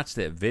I watched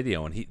that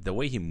video, and the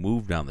way he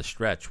moved down the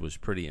stretch was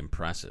pretty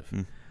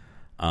impressive.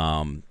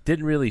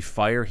 Didn't really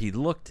fire. He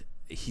looked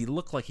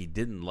like he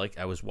didn't like.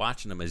 I was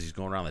watching him as he's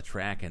going around the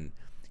track, and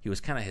he was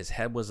his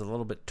head was a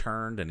little bit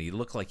turned, and he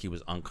looked like he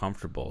was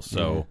uncomfortable.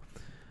 So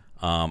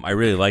I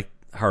really liked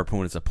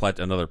Harpoon. It's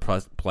another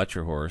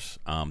Pletcher horse.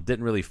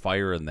 Didn't really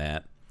fire in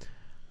that.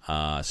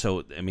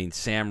 So I mean,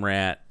 Sam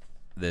Rat,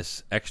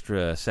 this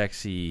extra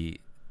sexy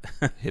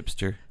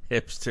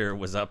hipster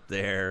was up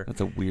there.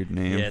 That's a weird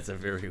name. Yeah, it's a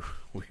very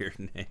weird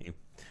name.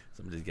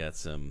 Somebody's got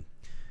some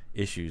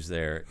issues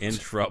there. In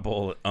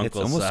Trouble,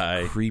 Uncle It's Si.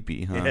 almost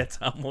creepy, huh? Yeah, it's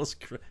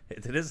almost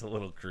it is a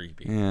little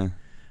creepy. Yeah.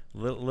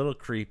 Little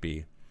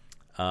creepy.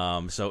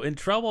 So In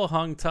Trouble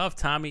hung tough.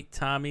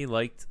 Tommy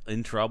liked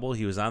In Trouble.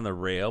 He was on the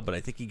rail, but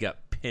I think he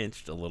got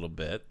pinched a little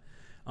bit.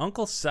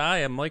 Uncle Si,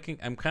 I'm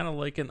kind of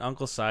liking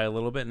Uncle Si a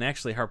little bit, and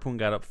actually Harpoon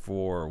got up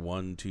for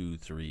 1, 2,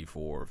 3,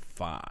 4,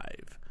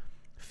 5.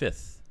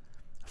 5th.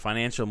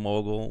 Financial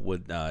Mogul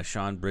with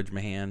Sean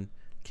Bridgmahan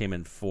came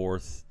in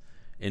 4th.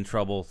 In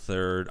Trouble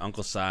 3rd.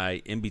 Uncle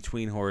Si in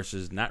between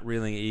horses, not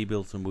really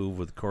able to move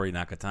with Corey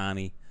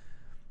Nakatani.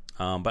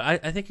 But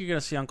I think you're going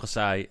to see Uncle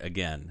Si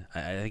again.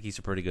 I think he's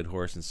a pretty good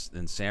horse.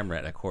 And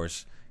Samrat, of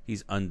course,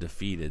 he's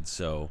undefeated.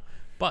 So,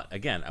 but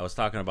again, I was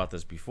talking about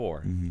this before.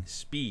 Mm-hmm.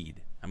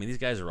 Speed. I mean, these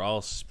guys are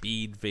all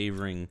speed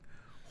favoring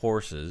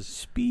horses.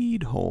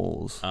 Speed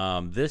holes.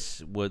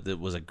 This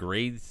was a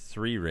Grade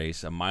 3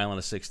 race, 1 mile and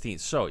a 16th.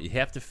 So you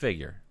have to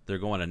figure they're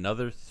going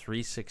another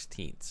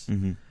 3/16.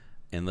 Mm-hmm.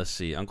 And let's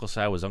see, Uncle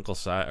Si was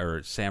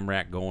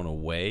Samrat going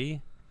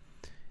away.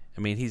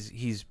 I mean,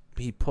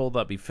 he pulled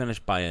up. He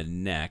finished by a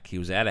neck. He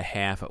was at a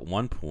half at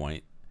one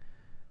point.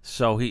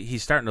 So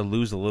he's starting to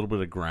lose a little bit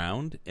of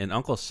ground. And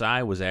Uncle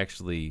Si was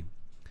actually,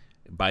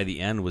 by the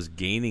end, was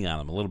gaining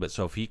on him a little bit.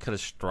 So if he could have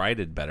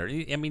strided better,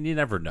 I mean, you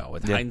never know.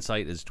 With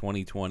hindsight is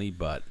 20/20,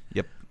 but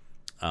yep.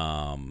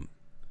 I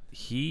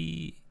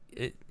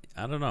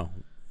don't know.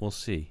 We'll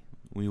see.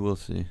 We will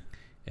see.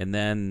 And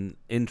then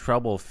In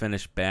Trouble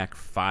finished back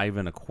 5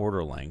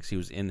 1/4 lengths. He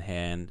was in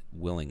hand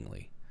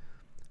willingly.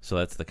 So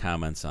that's the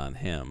comments on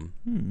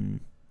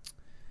him.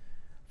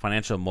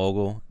 Financial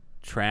Mogul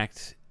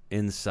tracked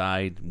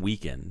inside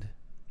weakened.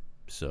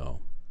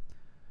 So,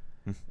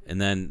 and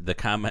then the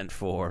comment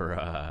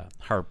for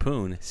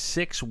Harpoon,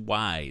 6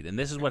 wide, and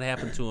this is what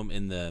happened to him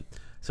in the.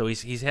 So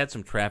he's had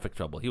some traffic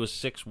trouble. He was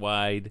 6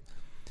 wide,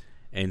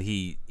 and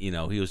he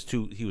was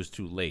too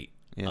late.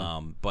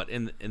 Yeah. But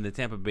in the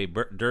Tampa Bay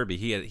Derby,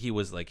 he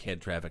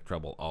had traffic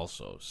trouble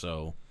also.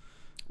 So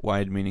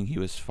wide meaning he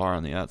was far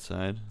on the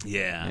outside.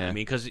 Yeah. I mean,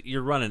 because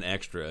you're running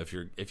extra if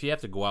you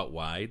have to go out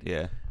wide.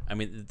 Yeah. I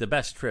mean, the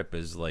best trip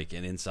is like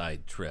an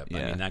inside trip. Yeah.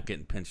 I mean, not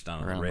getting pinched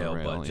on a Around rail, the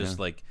rail, but just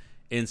like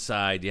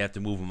inside, you have to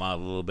move them out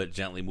a little bit,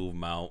 gently move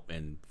them out,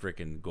 and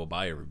freaking go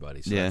by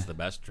everybody. So that's the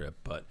best trip.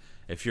 But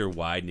if you're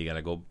wide and you got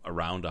to go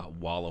around a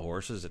wall of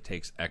horses, it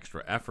takes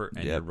extra effort,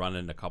 and you're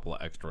running a couple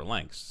of extra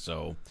lengths.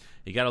 So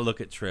you got to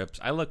look at trips.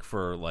 I look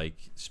for like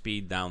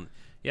speed down.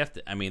 You have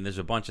to. I mean, there's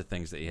a bunch of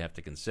things that you have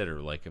to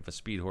consider. Like if a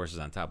speed horse is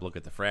on top, look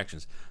at the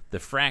fractions. The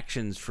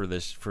fractions for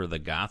the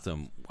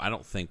Gotham, I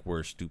don't think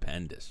were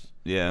stupendous.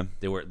 Yeah,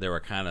 they were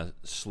kind of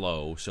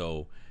slow.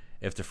 So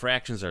if the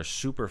fractions are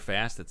super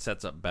fast, it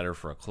sets up better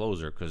for a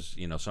closer because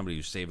somebody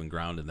who's saving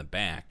ground in the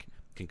back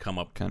can come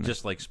up kind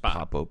just like Spot.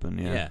 Pop open.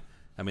 Yeah.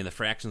 I mean, the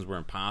fractions were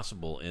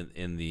impossible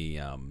in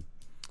the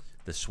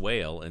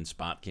swale, and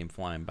Spot came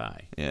flying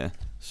by. Yeah.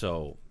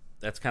 So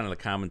that's kind of the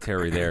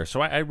commentary there.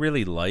 So I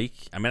really like.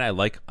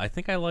 I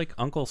think I like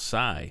Uncle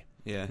Si.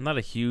 Yeah. I'm not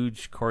a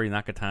huge Corey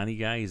Nakatani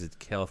guy. He's a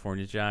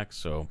California jock.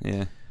 So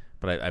yeah.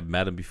 But I've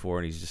met him before,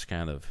 and he's just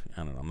kind of,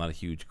 I don't know. I'm not a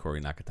huge Corey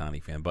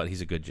Nakatani fan, but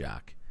he's a good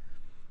jock.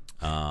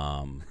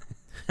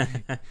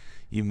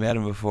 You met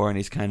him before, and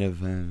he's kind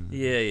of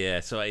yeah.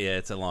 So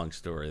it's a long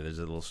story. There's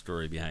a little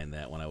story behind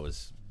that. When I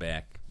was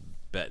back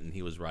betting,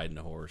 he was riding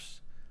a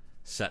horse,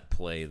 set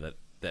play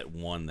that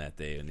won that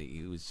day, and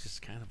he was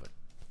just kind of a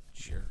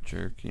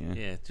jerk.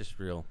 Yeah, just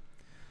real.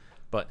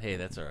 But hey,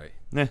 that's all right.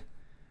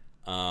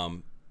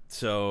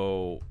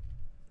 So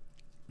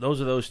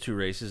those are those two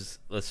races.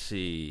 Let's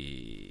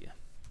see.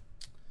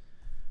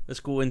 Let's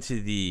go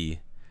into the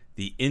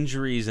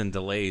injuries and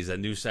delays, a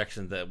new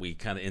section that we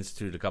kind of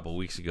instituted a couple of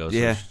weeks ago.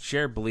 So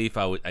Shared Belief,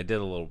 I did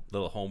a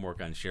little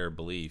homework on Shared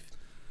Belief.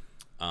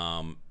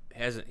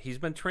 He's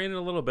been training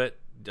a little bit.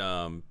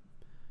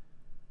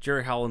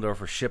 Jerry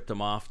Hollendorfer shipped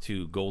him off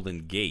to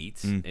Golden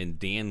Gate, and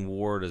Dan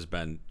Ward has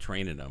been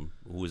training him,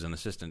 who was an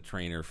assistant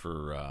trainer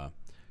for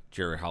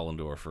Jerry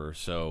Hollendorfer.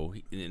 So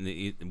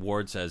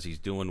Ward says he's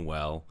doing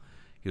well.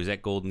 He was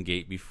at Golden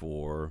Gate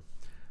before,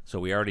 so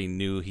we already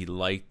knew he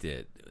liked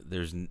it.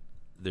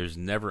 There's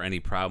never any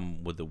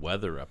problem with the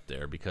weather up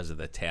there because of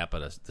the tap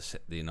of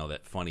that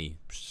funny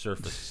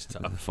surface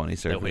stuff. Funny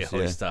surface that we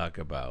always talk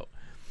about.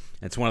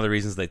 It's one of the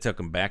reasons they took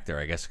him back there,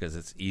 I guess, because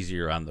it's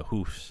easier on the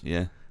hoofs.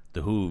 Yeah.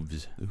 The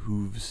hooves.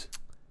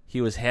 He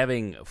was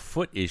having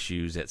foot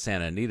issues at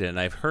Santa Anita, and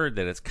I've heard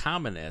that it's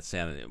common at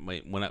Santa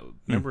Anita. When I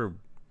remember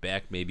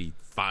back maybe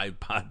 5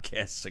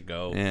 podcasts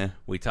ago,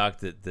 we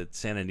talked that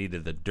Santa Anita,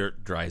 the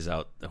dirt dries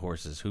out the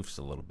horse's hoofs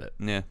a little bit.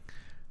 Yeah.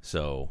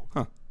 So,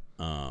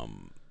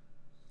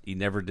 he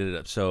never did it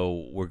up.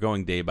 So we're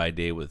going day by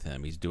day with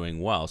him. He's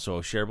doing well.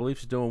 So Share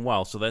Belief's doing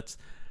well. So that's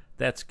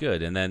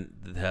good. And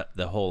then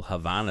the whole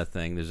Havana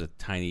thing,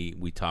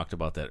 we talked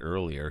about that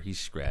earlier. He's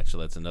scratched. So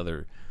that's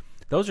another.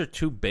 Those are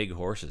 2 big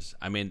horses.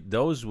 I mean,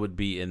 those would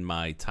be in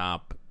my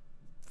top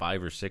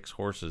 5 or 6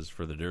 horses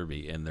for the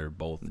Derby, and they're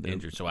both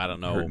injured. So I don't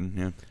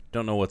know.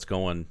 Don't know what's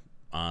going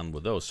on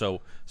with those.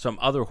 So some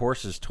other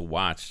horses to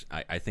watch,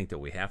 I think that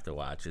we have to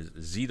watch, is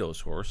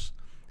Zito's horse,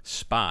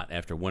 Spot,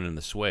 after winning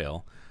the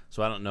Swale.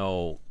 So I don't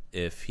know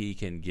if he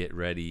can get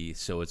ready.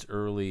 So it's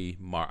early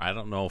March. I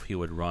don't know if he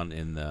would run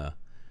in the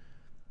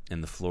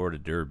Florida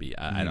Derby.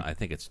 I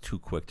think it's too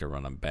quick to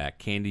run him back.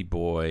 Candy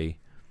Boy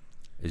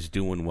is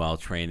doing well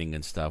training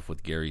and stuff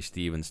with Gary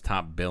Stevens.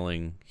 Top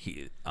billing.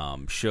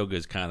 Sugar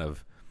is kind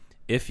of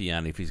iffy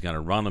on if he's going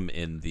to run him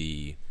in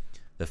the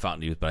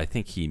Fountain Youth, but I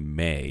think he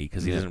may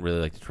because he doesn't really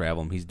like to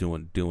travel him. He's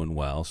doing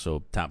well,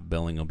 so top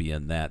billing will be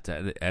in that.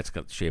 That's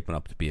shaping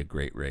up to be a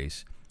great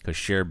race because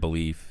Shared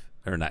Belief,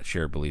 or not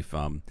Shared Belief,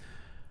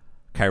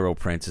 Cairo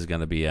Prince is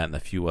going to be at, and a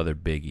few other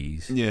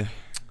biggies. Yeah.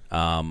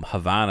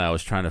 Havana, I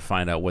was trying to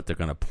find out what they're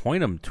going to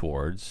point him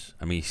towards.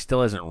 I mean, he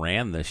still hasn't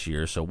ran this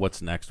year, so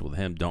what's next with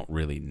him? Don't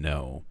really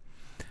know.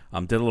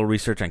 Did a little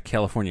research on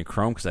California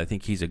Chrome because I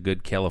think he's a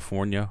good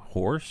California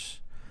horse.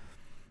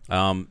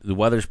 The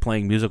weather's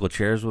playing musical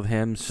chairs with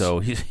him, so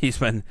he's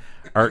been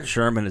Art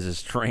Sherman as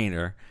his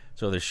trainer.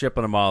 So they're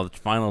shipping him all the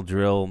final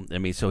drill. I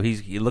mean, so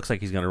he looks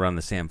like he's going to run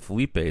the San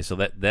Felipe, so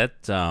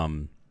that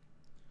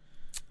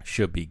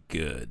should be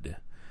good.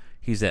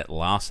 He's at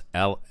Los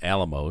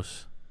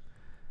Alamos.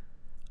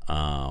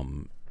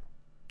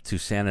 To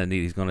Santa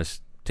Anita. He's going to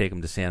take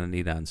him to Santa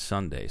Anita on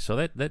Sunday. So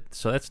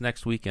that's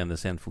next weekend, the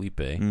San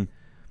Felipe.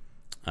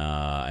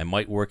 I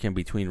might work in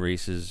between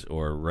races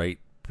or right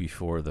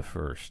before the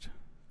first.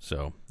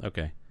 So,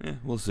 okay. Yeah,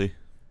 we'll see.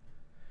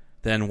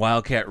 Then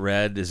Wildcat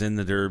Red is in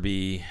the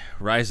Derby.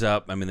 Rise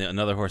Up, I mean,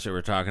 another horse that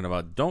we're talking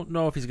about. Don't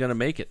know if he's going to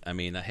make it. I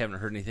mean, I haven't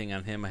heard anything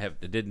on him. I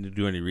didn't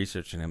do any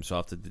research on him, so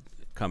I'll have to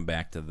come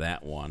back to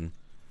that one.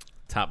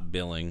 Top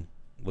billing.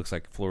 Looks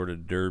like Florida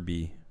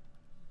Derby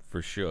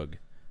for Shug.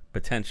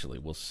 Potentially.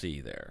 We'll see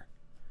there.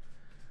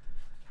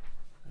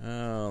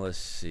 Oh, let's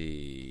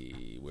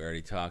see. We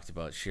already talked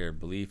about Shared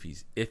Belief.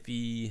 He's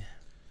iffy.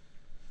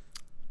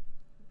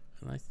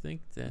 And I think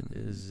that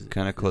is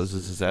kind of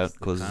closes us out.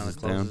 Closes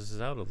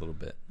us out a little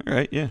bit. All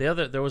right, yeah.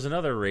 There was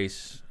another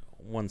race.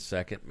 1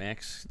 second,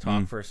 Max.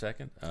 Talk for a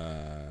second.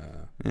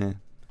 Yeah,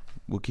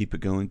 we'll keep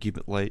it going. Keep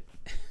it light.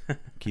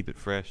 Keep it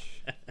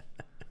fresh.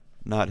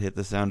 Not hit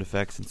the sound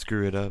effects and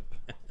screw it up.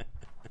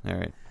 All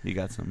right, you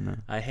got something now.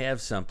 I have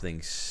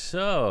something.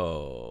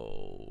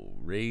 So,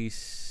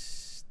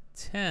 race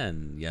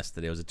 10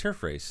 yesterday was a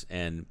turf race,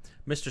 and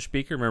Mr.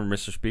 Speaker, remember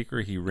Mr.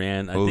 Speaker? He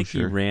ran.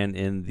 Sure.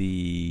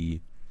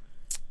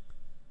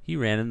 He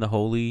ran in the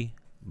Holy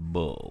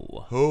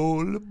Bull.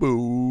 Holy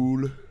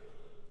bull.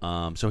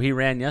 So he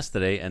ran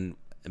yesterday, and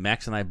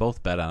Max and I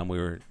both bet on him. We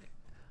were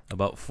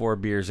about 4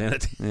 beers in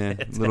it. Yeah,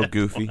 a little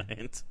goofy.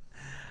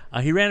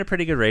 He ran a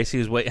pretty good race.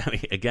 He was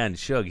again,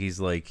 Shug. He's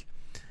like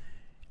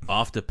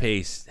off the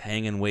pace,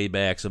 hanging way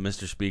back. So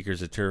Mr.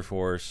 Speaker's a turf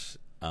horse.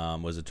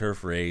 Was a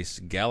turf race.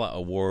 Gala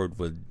Award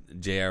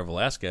with J.R.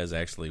 Velasquez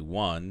actually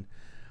won.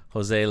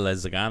 Jose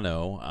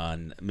Lezagano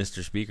on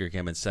Mr. Speaker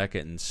came in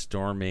second, and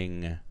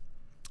Storming,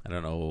 I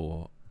don't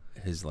know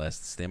his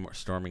last name,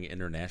 Storming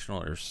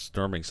International or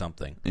Storming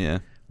something. Yeah.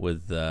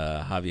 With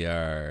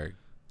Javier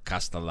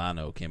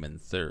Castellano came in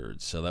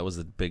third. So that was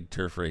a big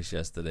turf race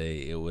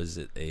yesterday. It was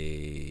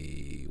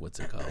what's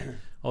it called?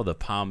 Oh, the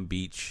Palm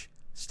Beach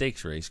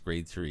Stakes race,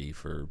 grade 3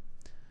 for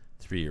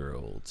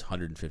 3-year-olds,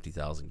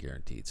 150,000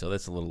 guaranteed. So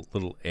that's a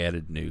little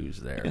added news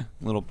there.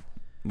 Yeah,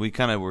 we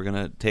kind of were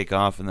gonna take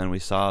off, and then we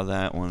saw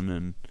that one,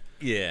 and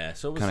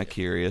so it was kind of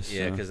curious.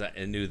 Yeah, because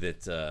I knew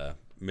that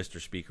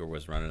Mr. Speaker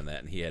was running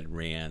that, and he had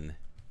ran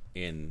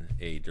in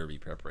a Derby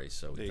prep race,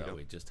 so we thought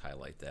we'd just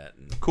highlight that.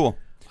 And cool.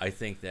 I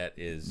think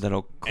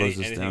that'll close us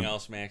down. Anything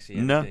else, Maxie?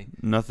 No,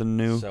 nothing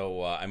new.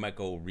 So I might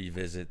go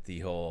revisit the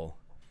whole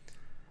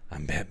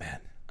I'm Batman.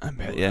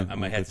 Yeah, I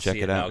might have to check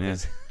see it out. now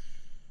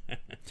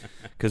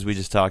Because we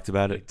just talked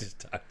about we it. just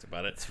talked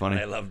about it. It's funny.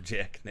 And I love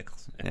Jack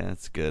Nicholson. Yeah,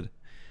 it's good.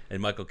 And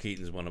Michael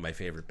Keaton's one of my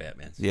favorite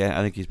Batmans. Yeah,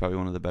 I think he's probably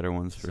one of the better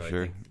ones for So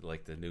sure. I think,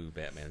 like, the new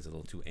Batman's a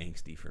little too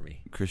angsty for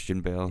me.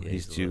 Christian Bale, Yeah,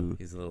 he's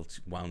a little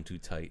wound too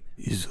tight.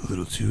 He's a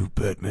little too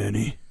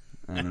Batman-y.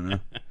 I don't know.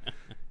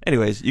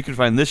 Anyways, you can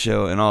find this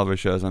show and all of our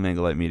shows on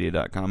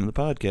anglelightmedia.com in the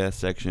podcast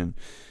section.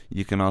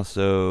 You can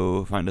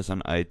also find us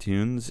on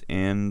iTunes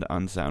and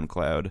on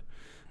SoundCloud.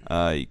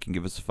 You can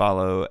give us a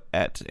follow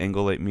at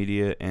Angle Light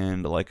Media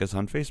and like us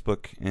on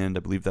Facebook, and I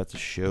believe that's a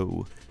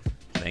show.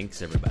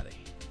 Thanks, everybody.